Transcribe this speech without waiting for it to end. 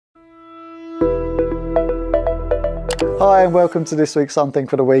Hi and welcome to this week's Something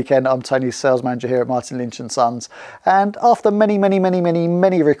for the Weekend. I'm Tony, sales manager here at Martin Lynch & Sons, and after many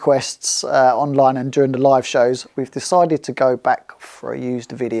requests online and during the live shows, we've decided to go back for a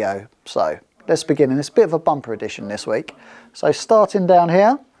used video. So let's begin, and it's a bit of a bumper edition this week. So starting down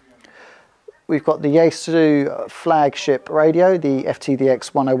here, we've got the Yaesu flagship radio, the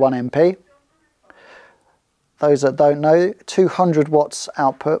FTDX101MP. Those that don't know, 200 watts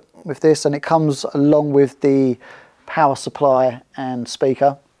output with this, and it comes along with the power supply and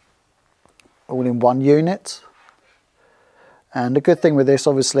speaker all in one unit. And the good thing with this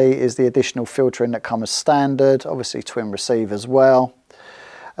obviously is the additional filtering that comes as standard, obviously twin receive as well.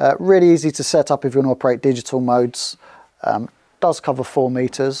 Really easy to set up if you want to operate digital modes. Does cover 4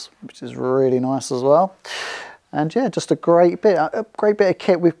 meters, which is really nice as well. And yeah, just a great bit of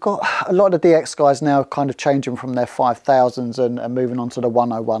kit. We've got a lot of the DX guys now kind of changing from their 5000s and moving on to the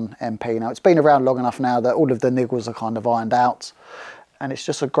 101 MP. Now, it's been around long enough now that all of the niggles are kind of ironed out, and it's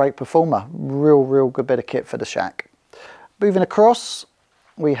just a great performer. Real good bit of kit for the shack. Moving across,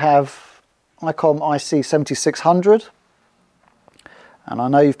 we have Icom IC7600. And I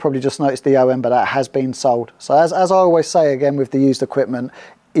know you've probably just noticed the OM, but that has been sold. So as I always say again with the used equipment,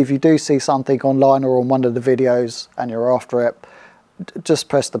 if you do see something online or on one of the videos and you're after it, just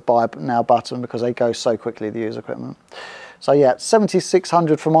press the buy now button because they go so quickly, the used equipment. So yeah,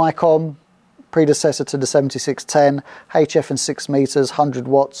 7600 from Icom, predecessor to the 7610, HF and 6 meters, 100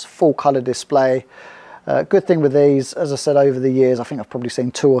 watts, full color display. Good thing with these, as I said over the years, I think I've probably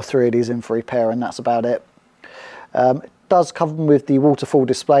seen 2 or 3 of these in for repair, and that's about it. It does come with the waterfall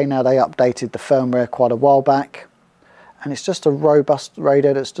display. Now, they updated the firmware quite a while back. And it's just a robust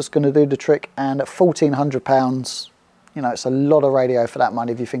radio that's just going to do the trick. And at £1,400, you know, it's a lot of radio for that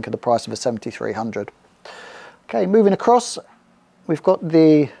money if you think of the price of a 7300. Okay, moving across, we've got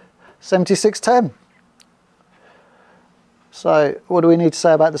the 7610. So what do we need to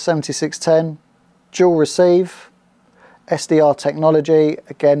say about the 7610? Dual receive, SDR technology,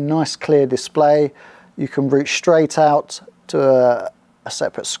 again, nice clear display. You can route straight out to a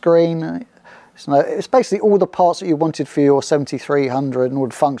separate screen. So it's basically all the parts that you wanted for your 7300 and all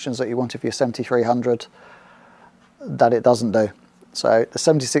the functions that you wanted for your 7300 that it doesn't do. So the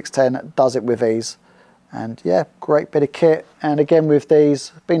 7610 does it with ease. And yeah, great bit of kit. And again with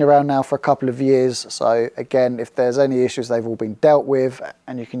these, been around now for a couple of years. So again, if there's any issues, they've all been dealt with,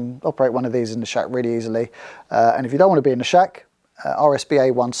 and you can operate one of these in the shack really easily. And if you don't want to be in the shack,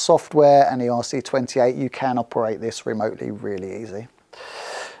 RSBA1 software and the RC28, you can operate this remotely really easy.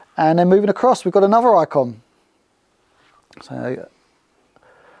 And then moving across, we've got another Icom. So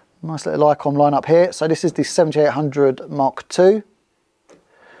nice little Icom lineup here. So this is the 7800 Mark II,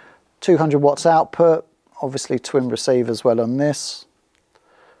 200 watts output, obviously twin receive as well on this,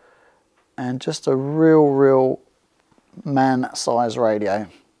 and just a real man-size radio.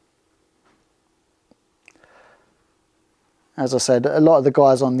 As I said, a lot of the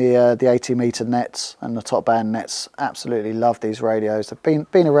guys on the 80 meter nets and the top band nets absolutely love these radios. They've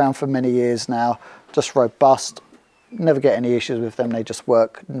been around for many years now, just robust, never get any issues with them, they just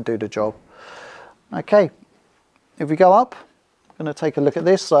work and do the job. Okay, if we go up, I'm going to take a look at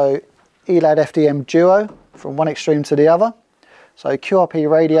this. So Elad FDM DUO from one extreme to the other. So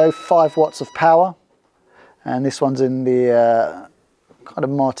QRP radio, 5 watts of power, and this one's in the kind of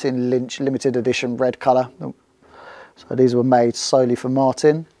Martin Lynch limited edition red colour. So these were made solely for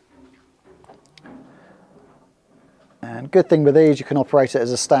Martin. And good thing with these, you can operate it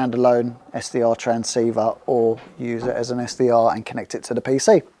as a standalone SDR transceiver or use it as an SDR and connect it to the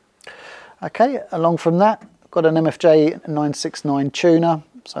PC. Okay, along from that, I've got an MFJ-417 tuner.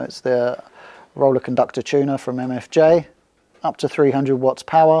 So it's the roller conductor tuner from MFJ, up to 300 watts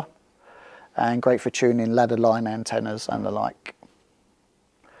power, and great for tuning ladder line antennas and the like.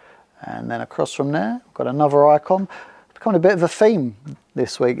 And then across from there, I've got another Icom. Becoming a bit of a theme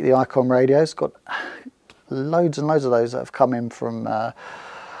this week, the Icom radios. Got loads and loads of those that have come in from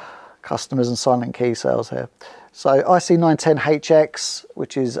customers and silent key sales here. So IC910HX,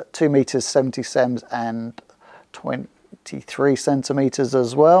 which is 2 meters 70 sems and 23 centimeters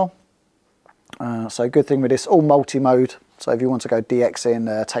as well. So good thing with this, all multi-mode. So if you want to go DX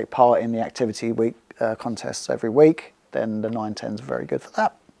in, take part in the activity week contests every week, then the 910 is very good for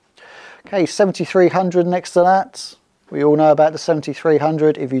that. Okay, 7300 next to that. We all know about the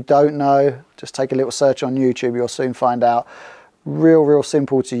 7300. If you don't know, just take a little search on YouTube, you'll soon find out. Real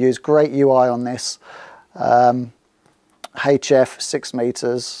simple to use, great UI on this. HF, 6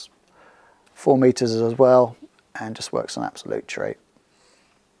 meters, 4 meters as well, and just works an absolute treat.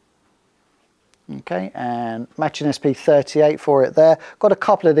 Okay, and matching SP38 for it there. Got a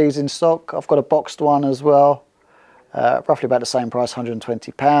couple of these in stock. I've got a boxed one as well. roughly about the same price,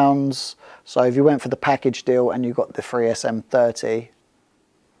 £120. So if you went for the package deal and you got the free SM30,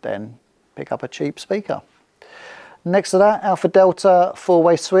 then pick up a cheap speaker. Next to that, Alpha Delta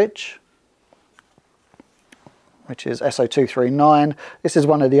 4-way switch, which is SO239. This is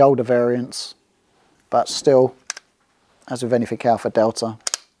one of the older variants, but still, as with anything Alpha Delta,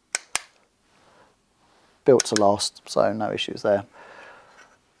 built to last, so no issues there.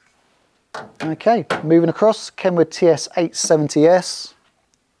 Okay, moving across, Kenwood TS-570S.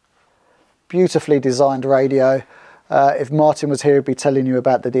 Beautifully designed radio. If Martin was here, he'd be telling you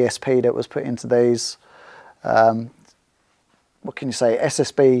about the DSP that was put into these. What can you say?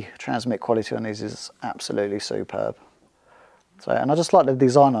 SSB transmit quality on these is absolutely superb. So, and I just like the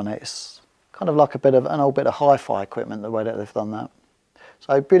design on it. It's kind of like an old bit of hi-fi equipment, the way that they've done that.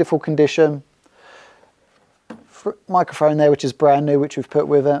 So beautiful condition. Microphone there, which is brand new, which we've put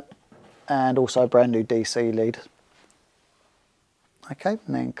with it, and also a brand new DC lead. Okay,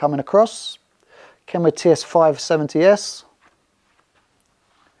 and then coming across, Kenwood TS-570S.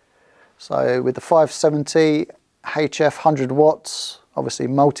 So with the 570 HF 100 watts, obviously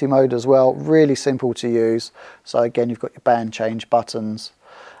multi-mode as well, really simple to use. So again, you've got your band change buttons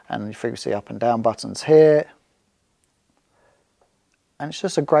and your frequency up and down buttons here. And it's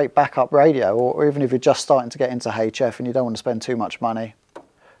just a great backup radio, or even if you're just starting to get into HF and you don't want to spend too much money,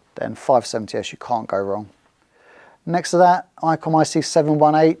 then 570S, you can't go wrong. Next to that, Icom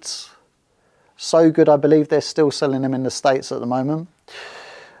SP-718. So good, I believe they're still selling them in the States at the moment.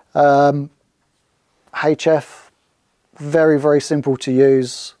 HF, very, very simple to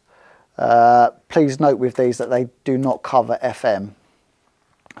use. Please note with these that they do not cover FM.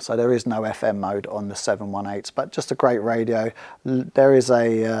 So there is no FM mode on the 718s, but just a great radio. There is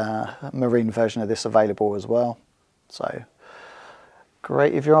a marine version of this available as well. So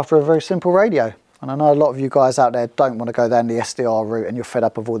great if you're after a very simple radio. And I know a lot of you guys out there don't want to go down the SDR route and you're fed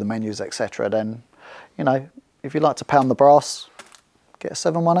up of all the menus, etc. Then, you know, if you like to pound the brass, get a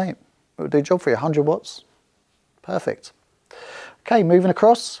 718. It will do the job for you, 100 watts. Perfect. Okay, moving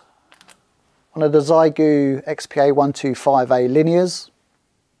across. One of the Xiegu XPA-125A linears.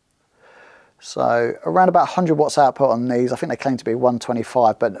 So around about 100 watts output on these. I think they claim to be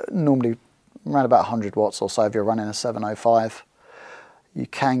 125, but normally around about 100 watts or so if you're running a 705. You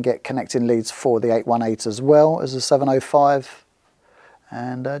can get connecting leads for the 818 as well as a 705,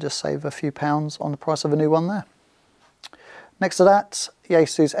 and just save a few pounds on the price of a new one there. Next to that,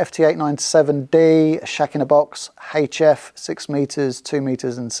 Yaesu's FT897D, shack in a box, HF, 6 meters, 2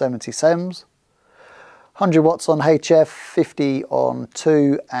 meters and 70 sems. 100 watts on HF, 50 on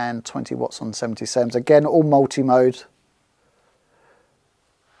 2 and 20 watts on 70 sems. Again, all multi-mode.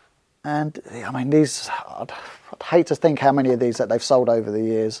 And I mean, these, I'd hate to think how many of these that they've sold over the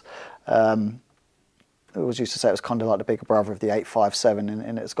years. I always used to say it was kind of like the bigger brother of the 857,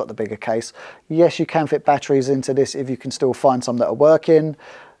 and it's got the bigger case. Yes, you can fit batteries into this if you can still find some that are working.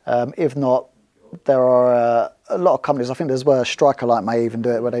 If not, there are a lot of companies, I think there's where Striker Light may even do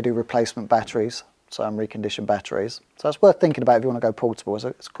it, where they do replacement batteries, so reconditioned batteries. So it's worth thinking about if you want to go portable. It's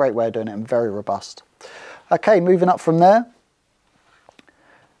a great way of doing it and very robust. Okay, moving up from there,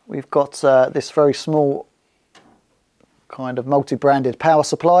 we've got this very small kind of multi-branded power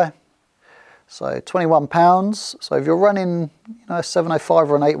supply. So £21. So if you're running, you know, a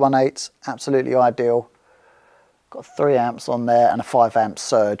 705 or an 818, absolutely ideal. Got 3 amps on there and a 5 amp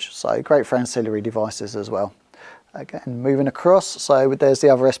surge. So great for ancillary devices as well. Again, moving across. So there's the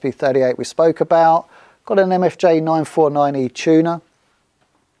other SP38 we spoke about. Got an MFJ-417 tuner.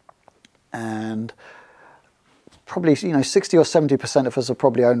 And probably, you know, 60 or 70% of us have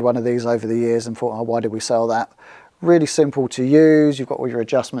probably owned one of these over the years and thought, oh, why did we sell that? Really simple to use. You've got all your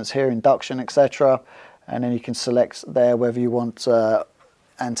adjustments here, induction, etc. And then you can select there whether you want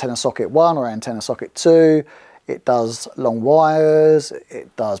antenna socket 1 or antenna socket 2. It does long wires,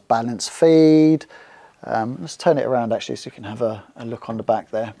 it does balance feed. Let's turn it around actually so you can have a look on the back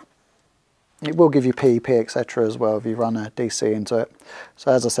there. It will give you PEP, etc. as well if you run a DC into it.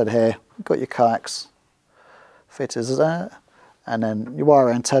 So as I said here, you've got your coax fitters there, and then your wire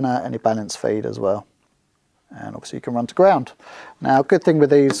antenna and your balance feed as well. And obviously you can run to ground. Now, good thing with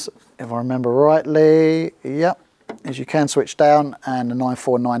these, if I remember rightly, yep, is you can switch down, and the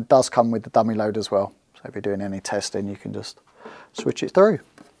 949 does come with the dummy load as well. So if you're doing any testing, you can just switch it through.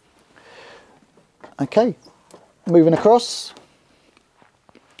 Okay, moving across.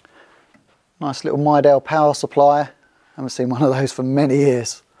 Nice little MyDel power supply. Haven't seen one of those for many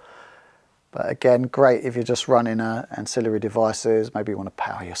years. But again, great if you're just running ancillary devices, maybe you want to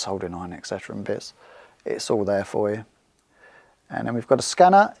power your soldering iron, etc. and bits. It's all there for you. And then we've got a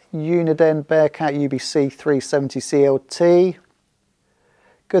scanner, UNIDEN Bearcat UBC 370 CLT.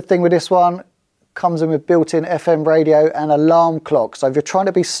 Good thing with this one, comes in with built-in FM radio and alarm clock. So if you're trying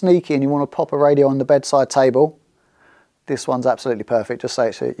to be sneaky and you want to pop a radio on the bedside table, this one's absolutely perfect. Just say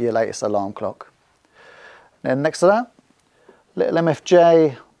it's your latest alarm clock. Then next to that, little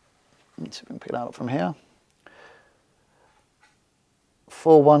MFJ, let's see if we can pick that up from here.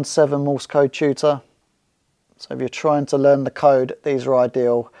 417 Morse code tutor. So if you're trying to learn the code, these are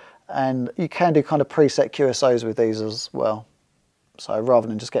ideal. And you can do kind of preset QSOs with these as well. So rather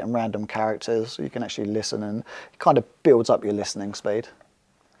than just getting random characters, you can actually listen, and it kind of builds up your listening speed.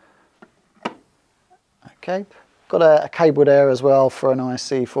 Okay, got a cable there as well for an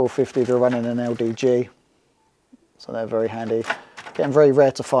IC450 if you're running an LDG. So they're very handy. Getting very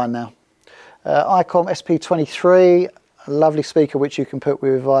rare to find now. Icom SP-23, a lovely speaker which you can put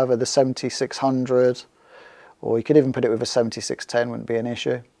with either the 7600 or you could even put it with a 7610, wouldn't be an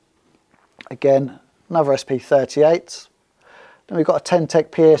issue. Again, another SP-38. Then we've got a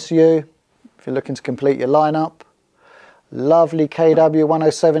TEN-TEC PSU if you're looking to complete your lineup. Lovely KW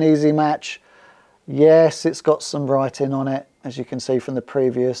 107 EZEE match. Yes, it's got some writing on it, as you can see from the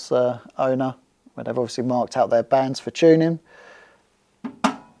previous owner, where they've obviously marked out their bands for tuning.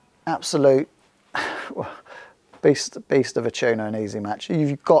 Absolute beast of a tuner, an EZEE match.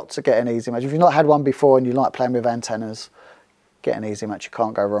 You've got to get an EZEE match. If you've not had one before and you like playing with antennas, get an EZEE match, you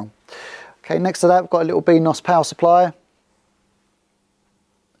can't go wrong. Okay, next to that we've got a little BNOS power supply.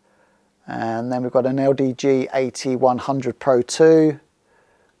 And then we've got an LDG AT-100 Pro II.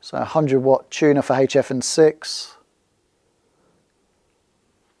 So 100 watt tuner for HF&6.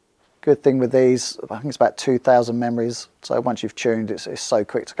 Good thing with these, I think it's about 2,000 memories. So once you've tuned, it's so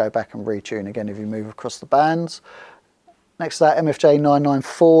quick to go back and retune again if you move across the bands. Next to that,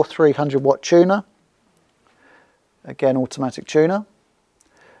 MFJ-994 300 watt tuner. Again, automatic tuner.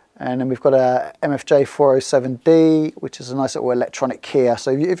 And then we've got a MFJ-417D, which is a nice little electronic keyer. So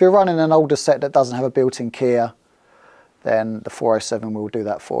if you're running an older set that doesn't have a built-in keyer, then the 407 will do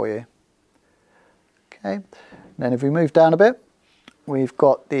that for you. Okay, and then if we move down a bit, we've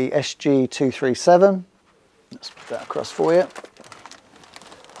got the SG237. Let's put that across for you.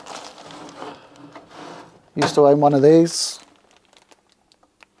 Used to own one of these.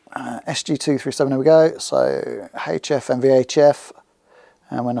 SG237, there we go. So HF and VHF.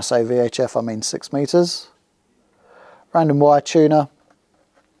 And when I say VHF, I mean 6 meters. Random wire tuner,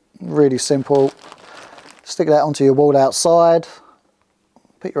 really simple. Stick that onto your wall outside,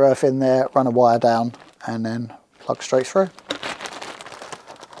 put your earth in there, run a wire down, and then plug straight through.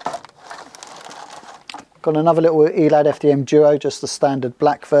 Got another little Elad FDM DUO, just the standard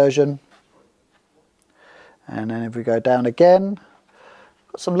black version. And then if we go down again,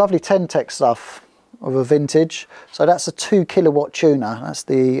 got some lovely TEN-TEC stuff of a vintage. So that's a 2 kilowatt tuner. That's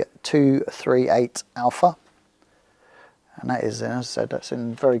the 238 Alpha. And that is, as I said, that's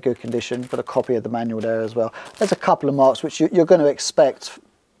in very good condition. Got a copy of the manual there as well. There's a couple of marks which you're going to expect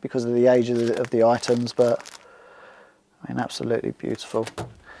because of the age of the items, but I mean, absolutely beautiful.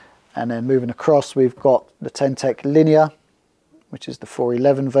 And then moving across, we've got the TEN-TEC Linear, which is the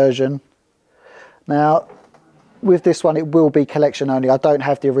 411 version. Now, with this one, it will be collection only. I don't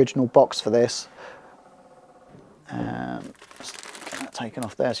have the original box for this. Just get that taken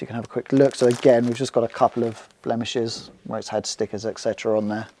off there so you can have a quick look. So again, we've just got a couple of blemishes where it's had stickers, etc. on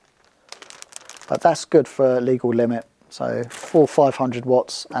there. But that's good for a legal limit. So 500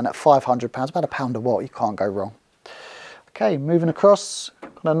 watts, and at £500, about £1 a watt, you can't go wrong. Okay, moving across,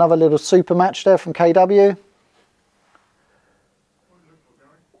 got another little super match there from KW.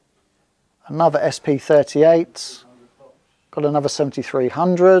 Another SP-38. Got another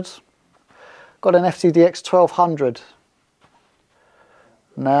 7300. Got an FTDX 1200.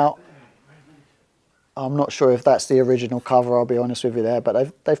 Now, I'm not sure if that's the original cover, I'll be honest with you there,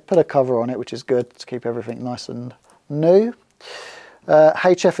 but they've put a cover on it, which is good to keep everything nice and new.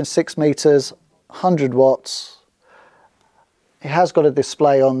 HF and 6 meters, 100 watts. It has got a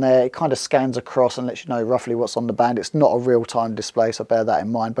display on there. It kind of scans across and lets you know roughly what's on the band. It's not a real-time display, so bear that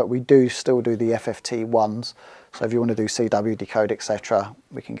in mind, but we do still do the FFT ones. So if you want to do CW decode, etc.,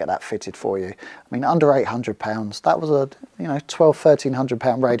 we can get that fitted for you. I mean, under £800, that was a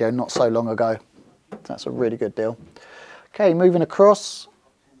 £1,200–1,300 radio not so long ago. That's a really good deal. Okay, moving across,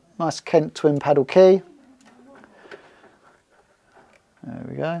 nice Kent twin paddle key. There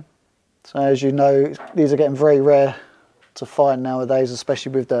we go. So as you know, these are getting very rare to find nowadays,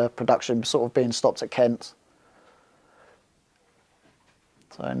 especially with the production sort of being stopped at Kent.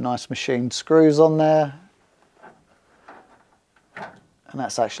 So nice machined screws on there. And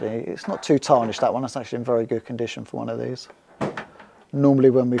that's actually, it's not too tarnished, that one. That's actually in very good condition for one of these. Normally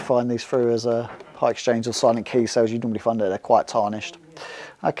when we find these through as a high exchange or silent key sales, you normally find that they're quite tarnished.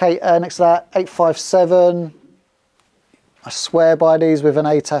 Okay, next to that, 857. I swear by these with an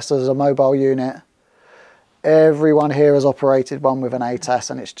ATAS as a mobile unit. Everyone here has operated one with an ATAS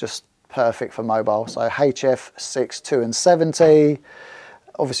and it's just perfect for mobile. So HF 6, 2 and 70.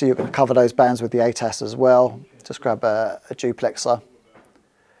 Obviously you're going to cover those bands with the ATAS as well. Just grab a duplexer.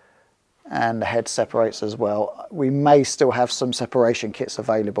 And the head separates as well. We may still have some separation kits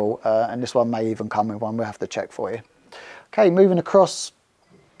available, and this one may even come with one. We'll have to check for you. Okay, moving across,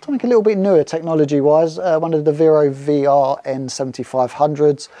 something a little bit newer technology-wise, one of the Vero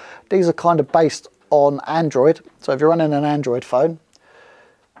VRN7500s. These are kind of based on Android, so if you're running an Android phone,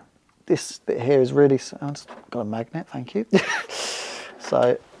 this bit here is really, I've got a magnet, thank you.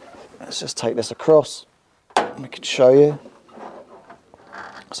 So let's just take this across, and we can show you.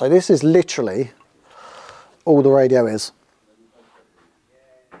 So this is literally all the radio is.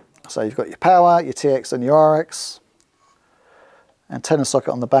 So you've got your power, your TX and your RX, antenna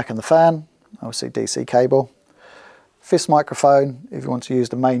socket on the back and the fan, obviously DC cable, fist microphone if you want to use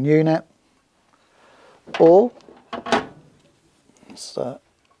the main unit, or let's see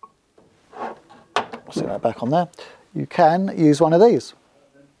that back on there, you can use one of these.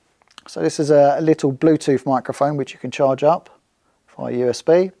 So this is a little Bluetooth microphone which you can charge up via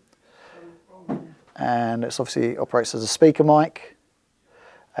USB, and it's obviously operates as a speaker mic,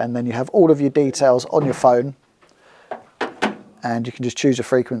 and then you have all of your details on your phone, and you can just choose your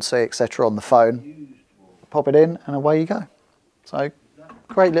frequency, etc. on the phone, pop it in and away you go. So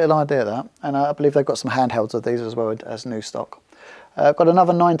great little idea that, and I believe they've got some handhelds of these as well as new stock. I've got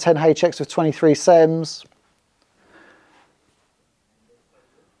another 910HX with 23 SEMs,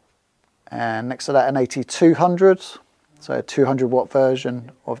 and next to that an AT-200. So a 200 watt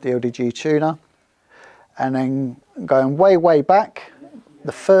version of the LDG tuner. And then going way, way back,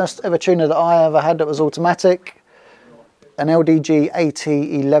 the first ever tuner that I ever had that was automatic, an LDG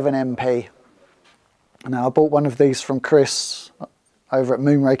AT-100 MP. Now I bought one of these from Chris over at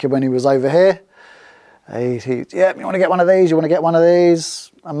Moonraker when he was over here. Yeah, you want to get one of these, you want to get one of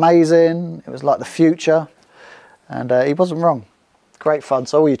these. Amazing, it was like the future. And he wasn't wrong. Great fun,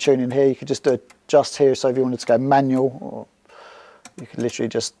 so all your tuning here, you could just do it just here, so if you wanted to go manual, or you could literally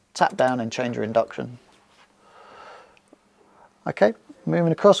just tap down and change your induction. Okay,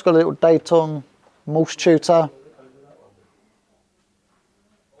 moving across, got a little Dayton Morse tutor.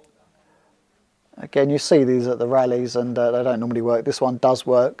 Again, you see these at the rallies and they don't normally work. This one does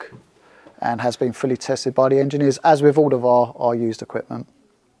work and has been fully tested by the engineers, as with all of our used equipment.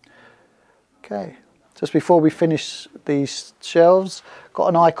 Okay. Just before we finish these shelves, got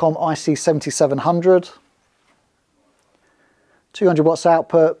an Icom IC7700, 200 watts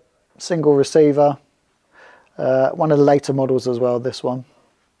output, single receiver, one of the later models as well, this one,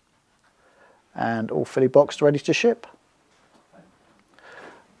 and all fully boxed, ready to ship.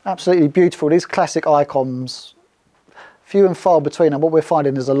 Absolutely beautiful. These classic Icoms, few and far between, and what we're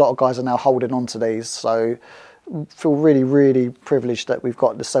finding is a lot of guys are now holding on to these, so feel really, really privileged that we've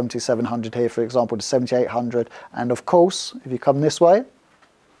got the 7700 here, for example, the 7800, and of course, if you come this way,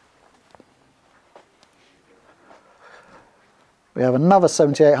 we have another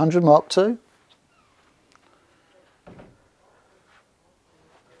 7800 Mark II.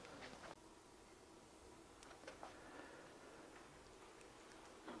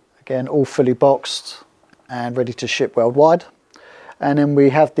 Again, all fully boxed and ready to ship worldwide. And then we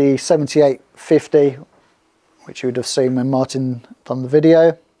have the 7850, which you would have seen when Martin done the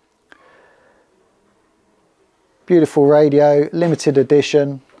video. Beautiful radio, limited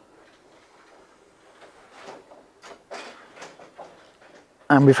edition.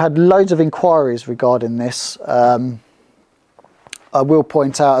 And we've had loads of inquiries regarding this. I will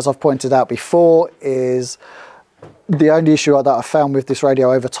point out, as I've pointed out before, is the only issue that I found with this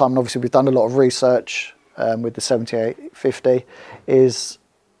radio over time, and obviously we've done a lot of research with the 7850, is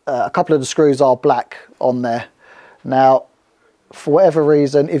a couple of the screws are black on there. Now, for whatever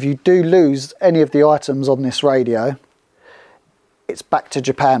reason, if you do lose any of the items on this radio, it's back to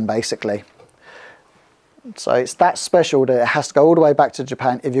Japan basically. So it's that special that it has to go all the way back to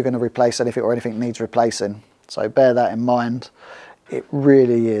Japan if you're going to replace anything or anything needs replacing. So bear that in mind. It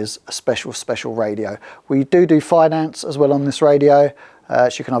really is a special, special radio. We do finance as well on this radio. So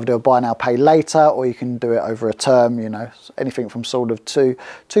you can either do a buy now, pay later, or you can do it over a term, you know, anything from sort of two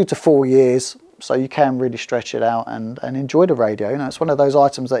to 4 years. So you can really stretch it out and enjoy the radio. You know, it's one of those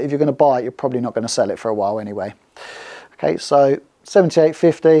items that if you're going to buy it, you're probably not going to sell it for a while anyway. Okay, so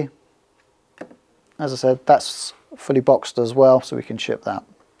 7850, as I said, that's fully boxed as well, so we can ship that.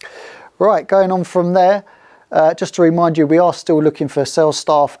 Right, going on from there, Just to remind you, we are still looking for sales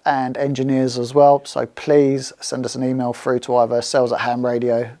staff and engineers as well, so please send us an email through to either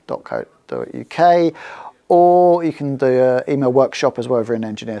sales@hamradio.co.uk, or you can do an email workshop as well if you're an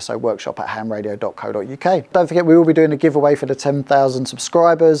engineer, so workshop@hamradio.co.uk. Don't forget, we will be doing a giveaway for the 10,000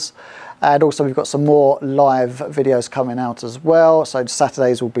 subscribers, and also we've got some more live videos coming out as well. So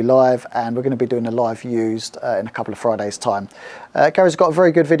Saturdays will be live, and we're going to be doing a live used in a couple of Fridays time. Gary's got a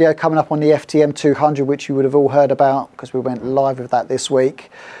very good video coming up on the FDM 200, which you would have all heard about because we went live with that this week.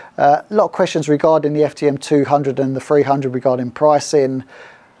 A lot of questions regarding the FDM 200 and the 300 regarding pricing.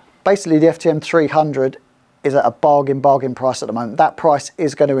 Basically, the FDM 300 is at a bargain price at the moment. That price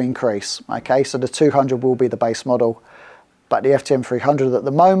is going to increase, okay? So the 200 will be the base model, but the FDM 300 at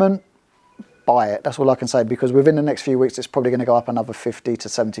the moment, buy it. That's all I can say, because within the next few weeks it's probably going to go up another £50 to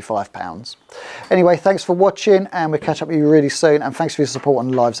 £75. Anyway, thanks for watching, and we'll catch up with you really soon, and thanks for your support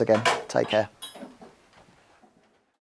on the lives again. Take care.